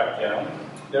further crackdown.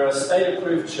 There are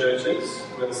state-approved churches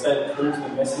where the state approves the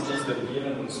messages that are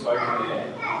given and spoken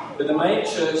there. But the main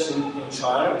church in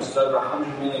China, which is over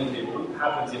 100 million people,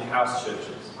 happens in house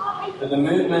churches. But the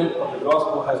movement of the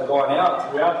gospel has gone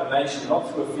out throughout the nation, not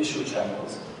through official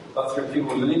channels, but through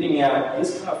people living out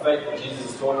this kind of faith that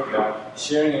Jesus is talking about,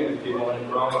 sharing it with people and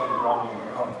growing and growing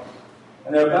and growing.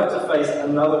 And they're about to face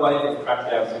another wave of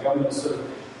crackdowns. The government has sort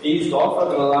of eased off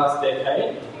over the last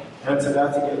decade, and it's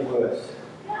about to get worse.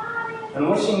 And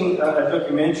watching a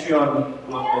documentary on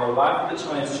the life of the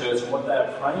Chinese church and what they are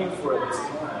praying for at this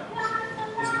time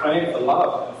is praying for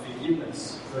love and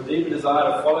forgiveness, for a deeper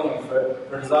desire to follow him,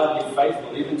 for a desire to be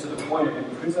faithful even to the point of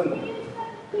imprisonment.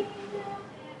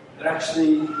 That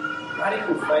actually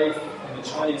radical faith in the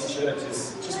Chinese church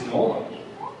is just normal.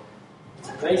 It's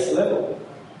base level.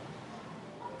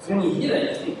 So when you hear that,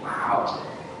 you think, wow,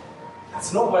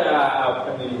 that's not what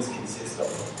our meetings consist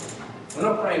of. We're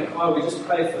not praying, God, we just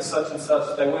pray for such and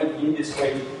such. They weren't here this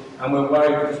week, and we're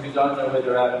worried because we don't know where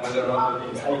they're at and whether or not they're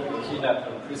being taken or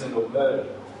kidnapped or imprisoned or murdered.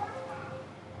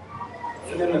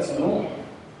 For them, it's normal.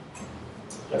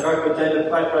 A guy called David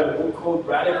Platt wrote a book called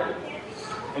Radical,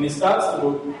 and he starts the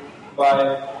book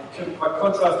by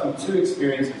contrasting two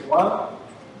experiences. One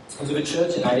was of a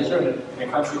church in Asia, in a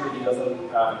country that he doesn't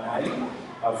name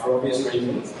for obvious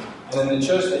reasons, and then the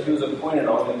church that he was appointed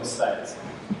of in the States.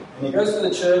 And he goes to the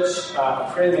church,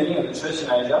 a prayer meeting of the church in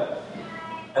Asia,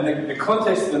 and the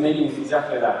context of the meeting is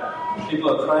exactly that. People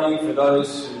are praying for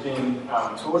those who've been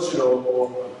tortured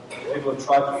or people have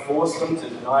tried to force them to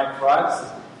deny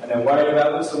Christ, and they're worried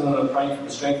about them. Some of them are praying for the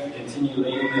strength to continue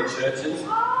leading their churches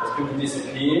as people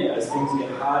disappear, as things get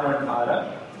harder and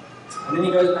harder. And then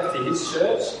he goes back to his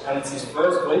church, and it's his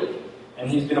first week,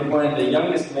 and he's been appointed the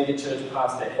youngest megachurch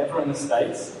pastor ever in the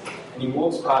States. And he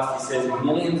walks past, he says,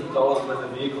 millions of dollars worth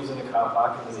of vehicles in the car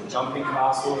park, and there's a jumping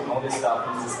castle and all this stuff.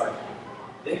 And he's just like,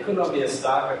 there could not be a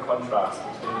starker contrast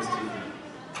between these two things.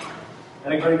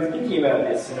 And I got him thinking about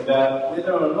this and about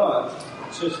whether or not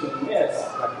the church in the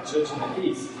West, like the church in the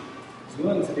East, is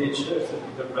willing to be a church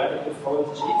that radically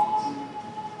follows Jesus.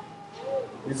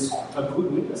 Is a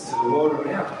good witness to the world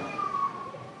around.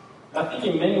 I think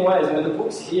in many ways, and the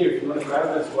book's here if you want to grab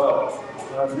it as well,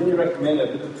 and I really recommend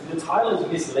it, but the title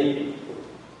is misleading.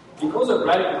 He calls it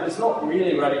radical, but it's not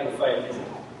really radical faith, is it?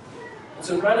 It's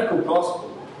a radical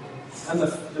gospel, and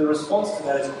the response to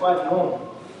that is quite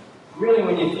normal. Really,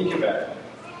 when you think about it.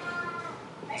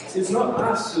 See, it's not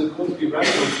us who are called to be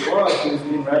radical, it's God who has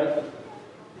been radical.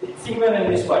 Think about it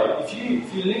in this way. If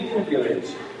you lived in a village,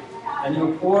 and you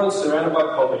were poor and surrounded by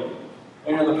poverty,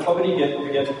 and the poverty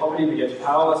begets poverty, begets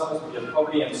powerlessness, begets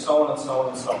poverty, and so on and so on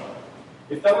and so on.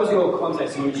 If that was your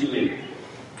context in which you lived,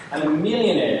 and a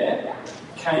millionaire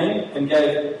came and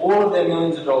gave all of their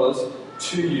millions of dollars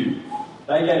to you,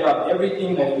 they gave up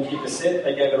everything, they didn't keep a cent,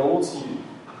 they gave it all to you.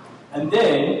 And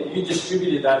then you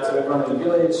distributed that to everyone in the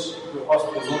village, the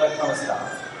hospitals, all that kind of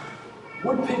stuff.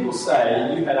 Would people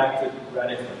say you had acted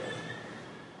radically?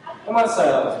 They might say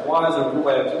that was wise or a good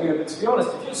way of doing it, but to be honest,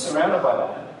 if you're surrounded by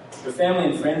that, your family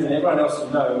and friends and everyone else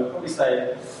you know would probably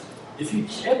say, if you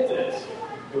kept it,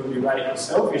 it would be radical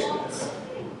selfishness.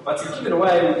 But to give it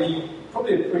away would be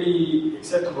probably a pretty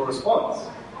acceptable response.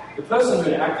 The person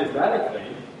who had acted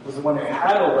radically was the one who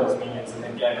had all those millions and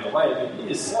then gave it away, but you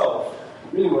yourself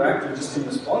really were acting just in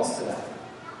response to that.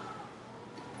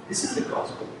 This is the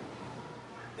gospel.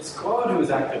 It's God who has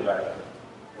acted radically.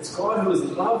 It's God who has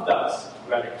loved us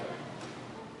radically.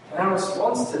 And our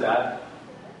response to that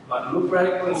might look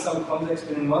radical in some context,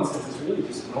 but in one sense it's really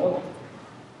just normal.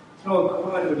 To know a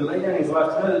God who would lay down his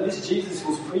life, to know that this Jesus who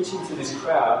was preaching to this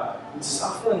crowd would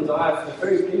suffer and die for the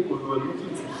very people who were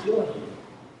looking to kill him.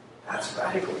 That's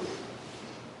radical.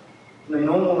 And the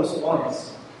normal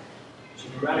response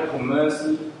should be radical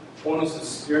mercy, fullness of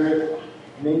spirit,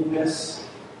 meekness,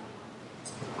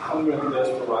 hunger and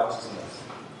thirst for righteousness.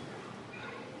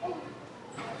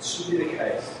 It should be the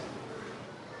case.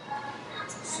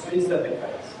 So is that the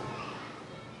case?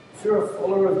 If you're a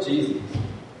follower of Jesus,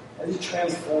 has he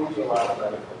transformed your life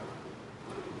radically?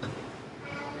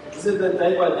 Is it that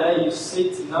day by day you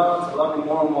seek to know and to love him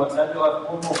more and more, to have your life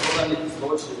more and more full under his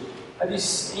lordship? Have you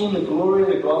seen the glory of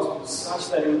the gospel such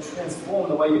that it will transform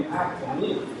the way you act and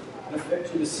live and affect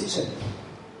your decisions?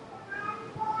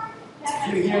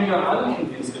 If you're here and you're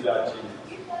unconvinced about Jesus,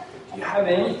 do you have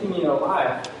anything in your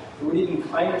life that would even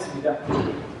claim to be that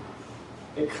good?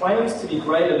 It claims to be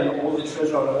greater than all the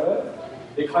treasure on earth.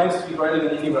 It claims to be greater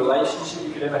than any relationship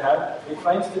you could ever have. It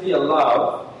claims to be a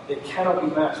love that cannot be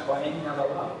matched by any other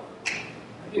love.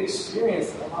 Have you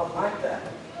experienced a love like that?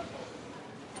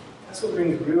 That's what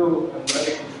brings real and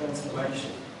radical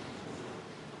transformation.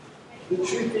 The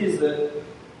truth is that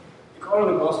the God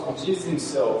of the gospel, Jesus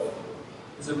himself,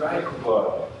 is a radical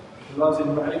God who loves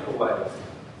in radical ways.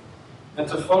 And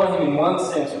to follow him in one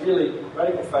sense, really,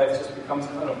 radical faith just becomes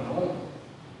kind of normal.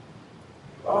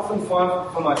 I often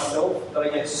find for myself that I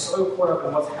get so caught up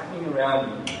in what's happening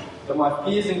around me that my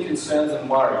fears and concerns and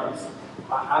worries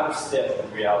are out of step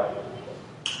with reality.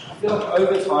 I feel like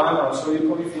over time, and I'm sure you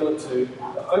probably feel it too,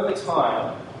 that over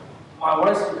time, my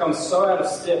worries become so out of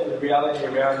step with reality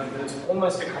around me that it's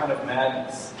almost a kind of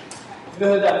madness. Have you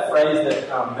heard that phrase that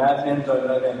madmen don't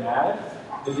know they're mad?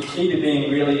 That the key to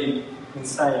being really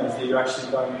insane is that you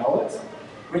actually don't know it.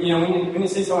 When you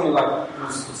see someone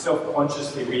who's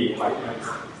self-consciously weird,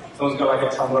 someone's got a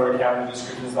Tumblr account and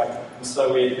descriptions like, I'm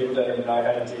so weird, people don't even know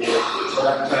how to do it. So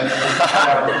that kind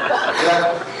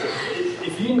of thing.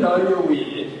 If you know you're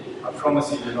weird, I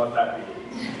promise you you're not that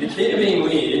weird. The key to being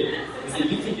weird is that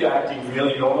you think you're acting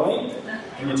really normally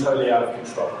and you're totally out of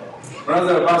control. When I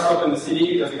was at a bus stop in the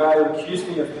city, there was a guy who accused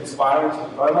me of conspiring to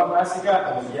the Beaumont massacre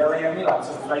and was yelling at me sort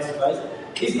of face to face.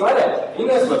 He's got it. He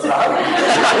knows what's up. He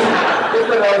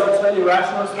thought that was a totally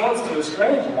rational response to a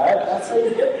stranger, right? That's how you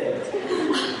get there.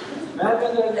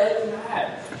 Madmen don't get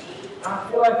mad. I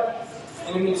feel like,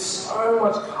 and it means so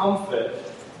much comfort,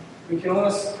 we can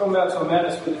almost come back to a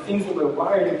madness where the things that we're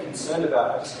worried and concerned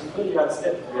about are just completely out of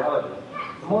step with reality.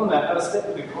 And more than that, out of step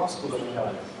with the gospel that we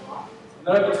have.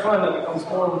 And over time, that becomes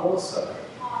more and more so.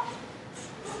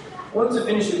 I wanted to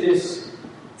finish with this.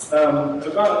 A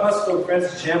pastor called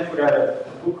Francis Chan put out a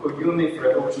book called You and Me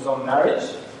Forever, which was on marriage.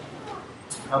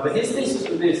 But his thesis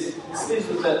was this. His thesis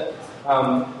was that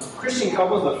Christian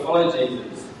couples that follow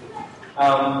Jesus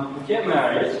would get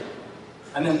married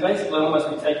and then basically almost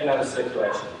be taken out of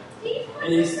circulation.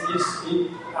 And he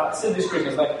said this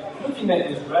Christian, what if you met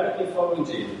this radically following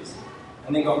Jesus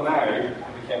and then got married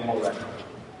and became more radical?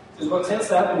 Because what tends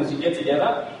to happen is you get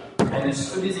together and you're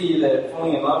so busy either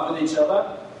falling in love with each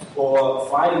other or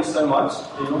fighting so much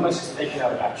that you're almost just taken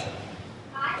out of action.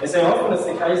 They say often it's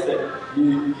the case that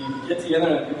you get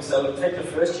together and people say, look, take the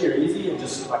first year easy and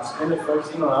just spend it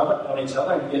focusing on each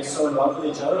other and you get so in love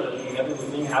with each other that the inevitable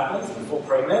thing happens and fall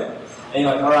pregnant. And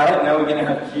you're like, alright, now we're going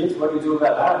to have kids, what do we do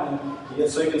about that? And you get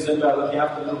so concerned about looking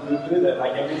after little boo-boo that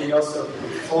everything else sort of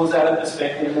falls out of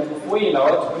perspective. And before you know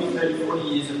it, 20, 30, 40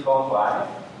 years have gone by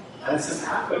and it's just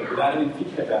happened without even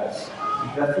thinking about it.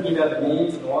 Without thinking about the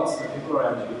needs and wants of the people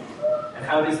around you and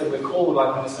how it is that we're called,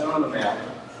 like in the Sermon on the Mount,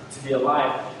 to be a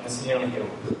light in a city on a hill.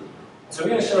 So we're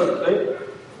going to show a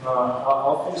clip.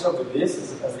 I'll finish up with this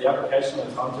as the application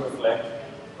of time to reflect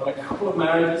on a couple of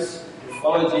marriages who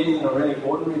follow Jesus and are really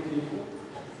ordinary people,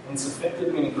 and it's affected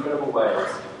them in incredible ways.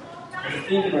 And to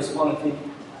think and respond and think,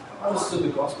 I understood the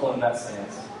gospel in that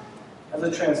sense. Has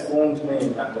it transformed me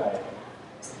in that day?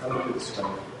 Have a look at the screen.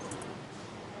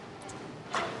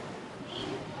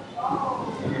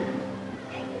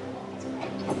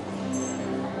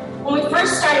 When we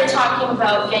first started talking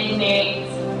about getting married,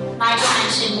 Nigel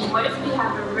mentioned, what if we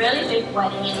have a really big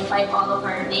wedding and invite all of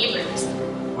our neighbors?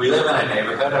 We live in a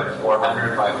neighborhood of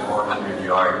 400 by 400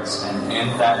 yards, and in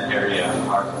that area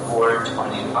are 4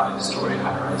 25-story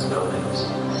high-rise buildings.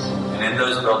 And in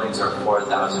those buildings are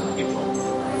 4,000 people.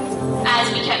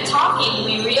 As we kept talking,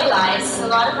 we realized a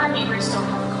lot of our neighbors don't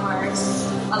have cars.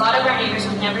 A lot of our neighbors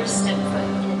would never step foot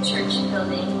in a church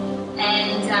building.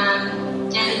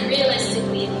 And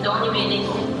realistically, the only way they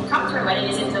can come to our wedding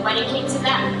is if the wedding came to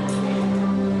them.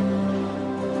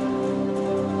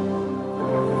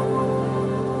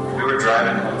 We were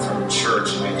driving home from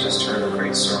church and we just heard a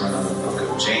great sermon on the book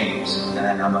of James. And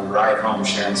then on the ride home,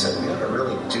 Sharon said, we ought to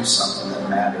really do something that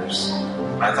matters.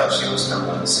 And I thought she was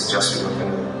going to suggest we look at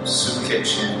a soup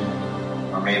kitchen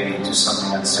or maybe do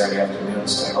something on Saturday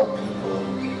afternoons to help people.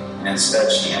 And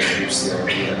instead, she introduced the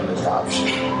idea of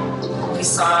adoption. We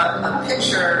saw a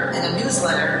picture in a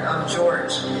newsletter of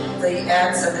George. The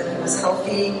ad said that he was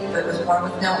healthy, but was born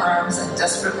with no arms and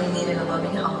desperately needed a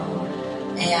loving home.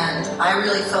 And I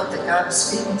really felt that God was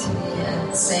speaking to me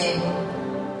and saying,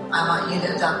 I want you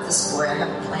to adopt this boy. I have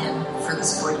a plan for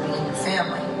this boy to be in your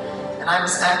family. And I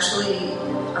was actually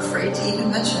afraid to even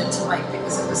mention it to Mike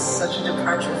because it was such a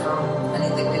departure from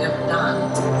anything we'd ever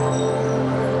done.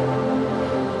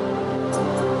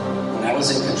 When I was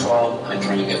in control, I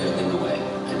drank everything away.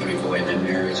 I drank away my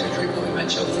marriage, I drank away my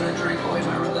children, I drank away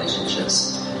my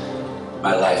relationships.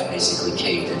 My life basically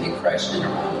caved in and crashed in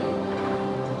around me.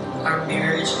 Our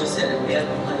marriage was at a bad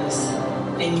place.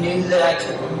 I knew that I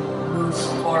couldn't move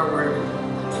forward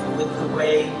with the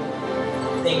way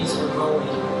things were going.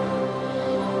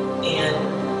 And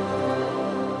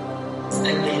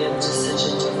I made a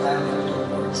decision to file for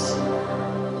divorce.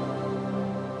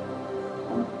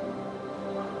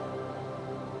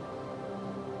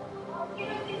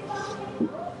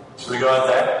 Should we go out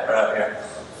there or out here?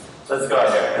 Let's go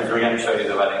out here because we're going to show you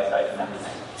the wedding site and everything.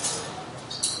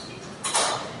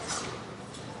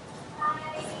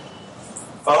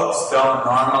 Folks don't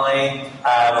normally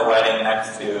have a wedding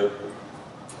next to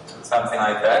something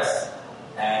like this,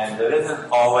 and it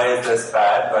isn't always this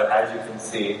bad, but as you can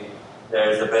see,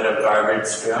 there's a bit of garbage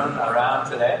strewn around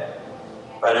today,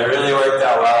 but it really worked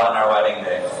out well on our wedding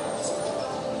day.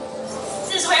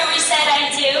 This is where we said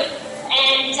I do,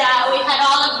 and we had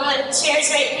all of the chairs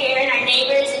right here and our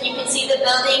neighbors, and you can see the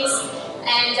buildings,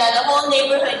 and the whole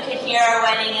neighborhood could hear our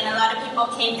wedding, and a lot of people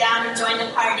came down and joined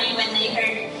the party when they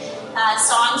heard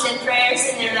songs and prayers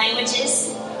in their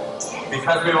languages.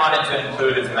 Because we wanted to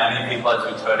include as many people as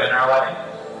we could in our wedding,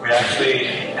 we actually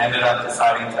ended up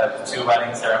deciding to have 2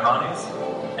 wedding ceremonies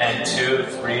and 2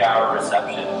 3-hour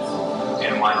receptions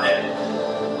in one day.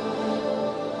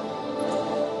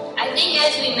 I think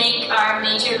as we make our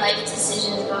major life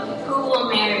decisions about who we'll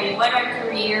marry, what our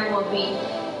career will be,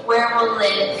 where we'll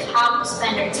live, how we'll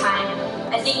spend our time,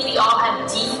 I think we all have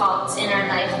defaults in our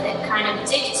life that kind of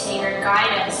dictate or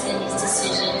guide us in these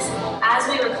decisions. As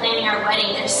we were planning our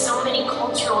wedding, there's so many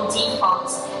cultural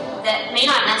defaults that may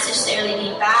not necessarily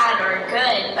be bad or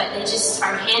good, but they just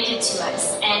are handed to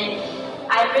us. And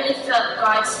I really felt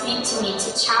God speak to me to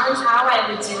challenge how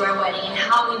I would do our wedding and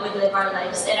how we would live our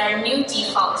lives, that our new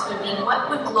defaults would be what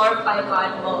would glorify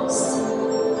God most.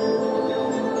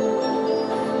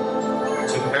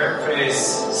 To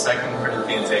paraphrase 2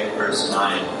 Corinthians 8 verse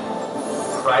 9,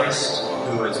 Christ,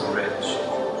 who is rich,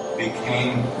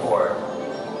 became poor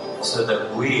so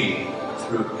that we,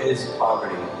 through his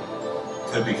poverty,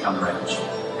 could become rich.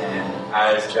 And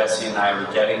as Jesse and I were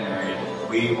getting married,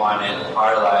 we wanted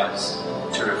our lives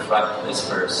to reflect this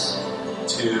verse,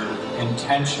 to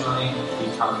intentionally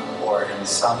become poor in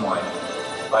some way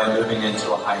by moving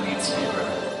into a high-needs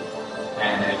neighborhood.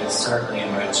 And it has certainly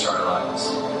enriched our lives.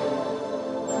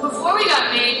 Before we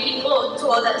got married, people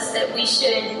told us that we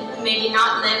should maybe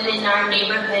not live in our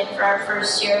neighborhood for our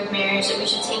first year of marriage, that we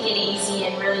should take it easy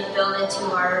and really build into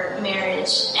our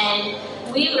marriage. And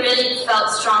we really felt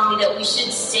strongly that we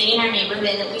should stay in our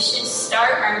neighborhood, that we should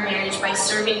start our marriage by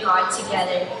serving God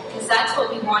together, because that's what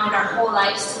we wanted our whole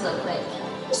lives to look like.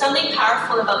 There's something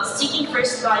powerful about seeking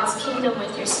first God's kingdom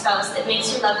with your spouse that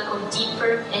makes your love go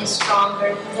deeper and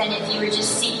stronger than if you were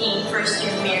just seeking first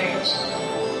your marriage.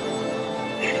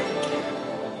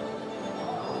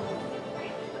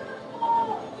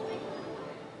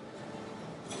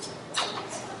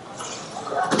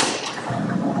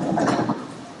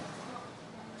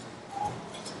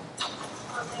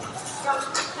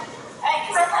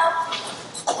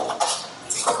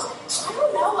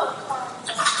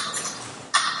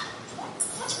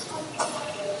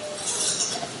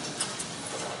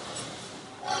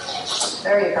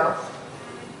 There you go.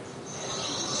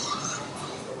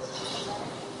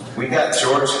 We got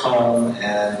George home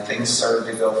and things started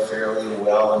to go fairly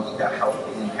well and he got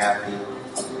healthy and happy.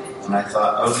 And I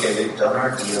thought, okay, we've done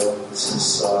our deal. This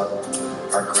is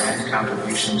our grand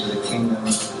contribution to the kingdom.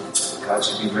 God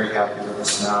should be very happy with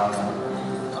us now.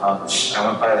 I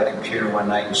went by the computer one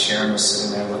night and Sharon was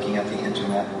sitting there looking at the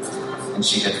internet. And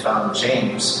she had found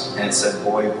James and it said,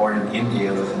 boy born in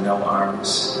India with no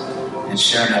arms. And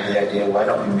Sharon had the idea, why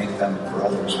don't we make them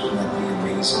brothers? Wouldn't that be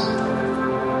amazing?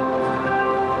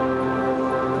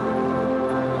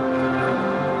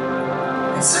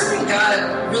 And serving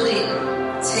God really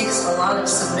takes takes a lot of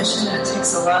submission, and it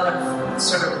takes a lot of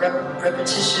sort of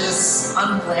repetitious,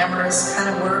 unglamorous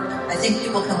kind of work. I think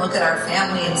people can look at our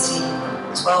family and see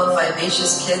 12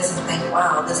 vivacious kids and think,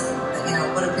 wow, this,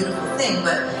 what a beautiful thing.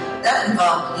 But that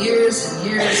involved years and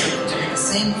years of doing the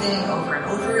same thing over and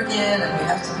over again, and you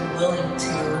have to be willing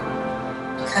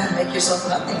to kind of make yourself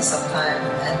nothing sometime.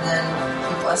 And then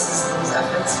he blesses those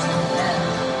efforts, and in the end,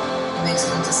 he makes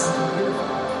it into something beautiful.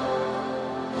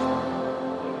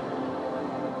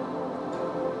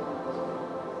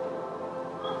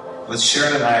 With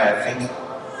Sharon and I think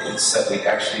it's that we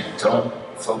actually don't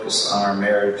focus on our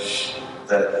marriage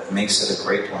that makes it a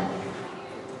great one.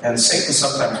 And Satan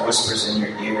sometimes whispers in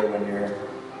your ear when you're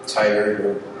tired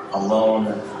or alone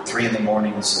at 3 a.m.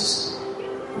 and says,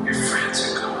 your friends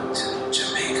are going to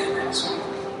Jamaica next week.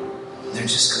 They're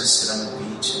just going to sit on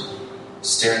the beach and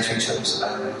stare into each other's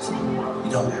eyes.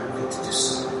 You don't ever get to do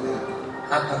stuff like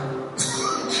that.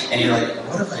 And you're like,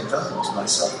 what have I done to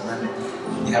myself? And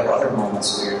then you have other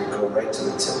moments where you go right to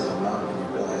the tip of the mountain and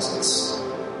you realize it's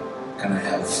going to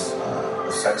have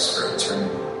effects for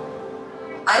eternity.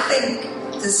 I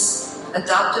think this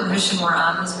adopted mission we're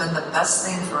on has been the best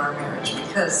thing for our marriage,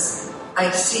 because I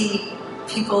see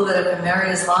people that have been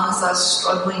married as long as us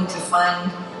struggling to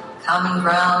find common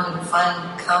ground and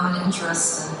find common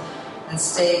interests and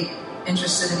stay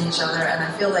interested in each other. And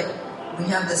I feel like we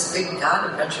have this big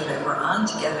God adventure that we're on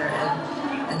together,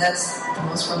 and that's the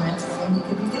most romantic thing you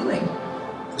could be doing.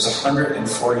 There's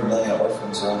 140 million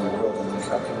orphans around the world, and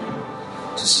how can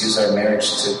we just use our marriage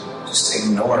to just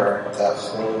ignore that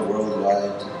whole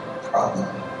worldwide problem?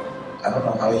 I don't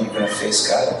know how you're going to face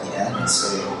God at the end and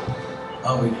say,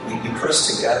 oh, you put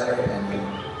us together and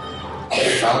you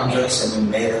found us and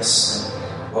you made us,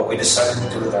 and what we decided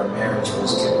to do with our marriage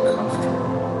was get comfortable.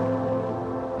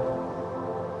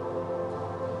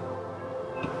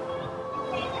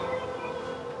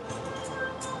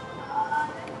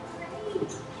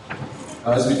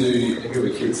 As we do every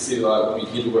week here at City Light, when we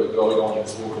hear the word going on, we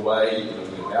just walk away,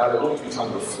 out of it, we time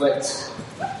to reflect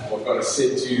what God has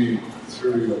said to you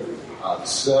through the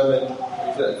sermon,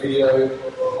 through that video.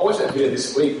 I watched that video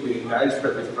this week with marriage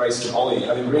prep with Grace and Ollie.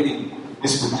 I've been reading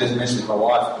this book, just mentioned with my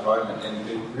wife at the moment, and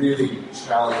been really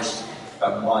challenged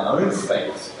about my own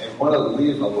faith and want to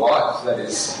live a life that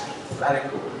is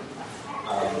radical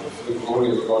for the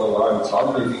glory of God alone. So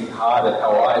I'm really thinking hard at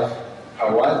how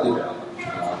I live out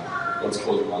God's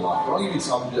called in my life. But I'll give you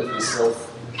time to do it for yourself.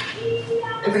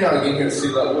 Every now and again here at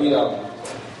City Light,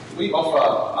 we offer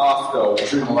after or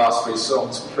during the last 3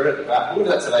 songs prayer at the back. We'll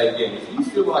do that today again. If you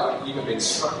feel like you've been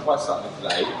struck by something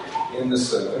today in the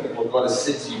sermon, or God has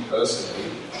said to you personally,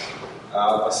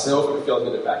 myself, and feel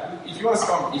like at the back. If you want to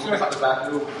come at the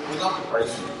back, we'd love to pray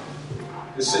for you.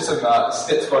 There's some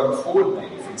steps going forward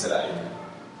maybe from today.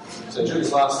 So during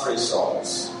these last 3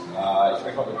 songs, if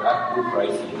you come at the back, we'll pray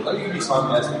for you. Let me give you time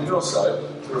now to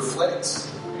also to reflect.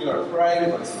 You're going to pray, you're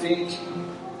going to think.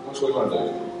 What's what you want to do?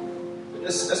 But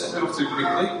let's not move too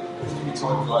quickly. Just give you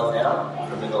time to go now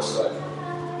for a minute or so.